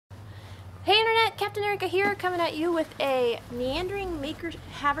Captain Erica here, coming at you with a Meandering Maker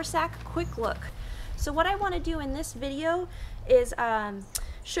Haversack quick look. So what I want to do in this video is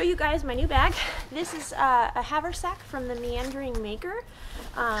show you guys my new bag. This is a haversack from the Meandering Maker,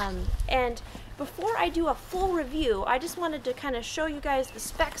 and before I do a full review, I just wanted to kind of show you guys the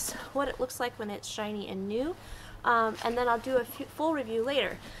specs, what it looks like when it's shiny and new, and then I'll do a full review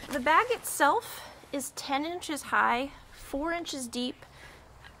later. The bag itself is 10 inches high, 4 inches deep,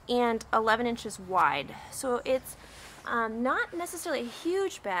 and 11 inches wide. So it's not necessarily a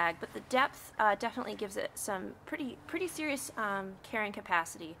huge bag, but the depth definitely gives it some pretty serious carrying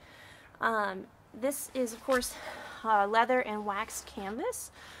capacity. This is of course leather and waxed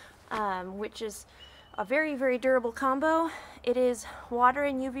canvas, which is a very durable combo. It is water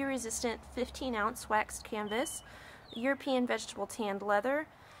and UV resistant 15-ounce waxed canvas, European vegetable tanned leather,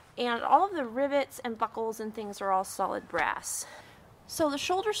 and all of the rivets and buckles and things are all solid brass. So the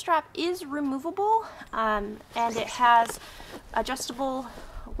shoulder strap is removable, and it has adjustable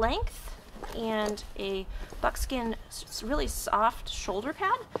length and a buckskin really soft shoulder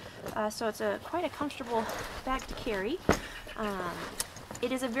pad, so it's quite a comfortable bag to carry.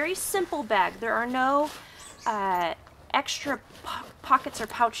 It is a very simple bag. There are no extra pockets or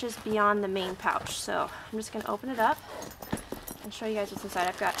pouches beyond the main pouch. So I'm just going to open it up and show you guys what's inside.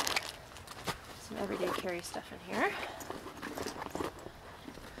 I've got some everyday carry stuff in here.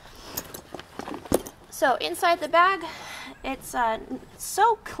 So inside the bag, it's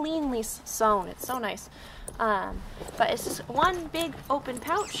so cleanly sewn. It's so nice. But it's just one big open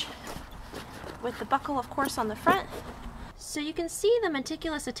pouch with the buckle, of course, on the front. So you can see the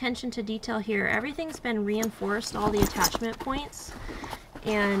meticulous attention to detail here. Everything's been reinforced, all the attachment points,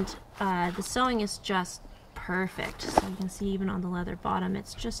 and the sewing is just perfect. So you can see even on the leather bottom,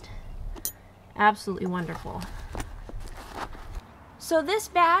 it's just absolutely wonderful. So this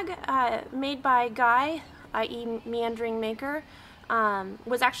bag, made by Guy, i.e. Meandering Maker,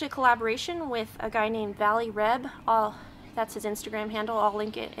 was actually a collaboration with a guy named Valley Reb. That's his Instagram handle. I'll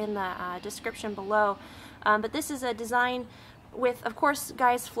link it in the description below. But this is a design with, of course,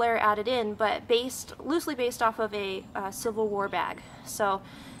 Guy's flair added in, but loosely based off of a Civil War bag. So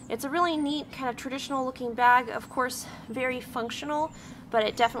it's a really neat kind of traditional looking bag. Of course, very functional, but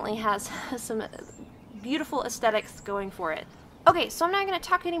it definitely has some beautiful aesthetics going for it. Okay, so I'm not going to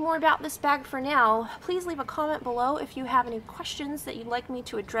talk any more about this bag for now. Please leave a comment below if you have any questions that you'd like me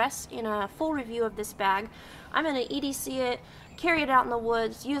to address in a full review of this bag. I'm going to EDC it, carry it out in the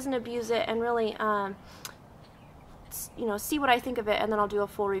woods, use and abuse it, and really see what I think of it, and then I'll do a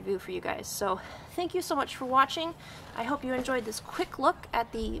full review for you guys. So thank you so much for watching. I hope you enjoyed this quick look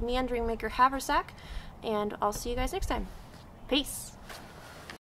at the Meandering Maker Haversack, and I'll see you guys next time. Peace!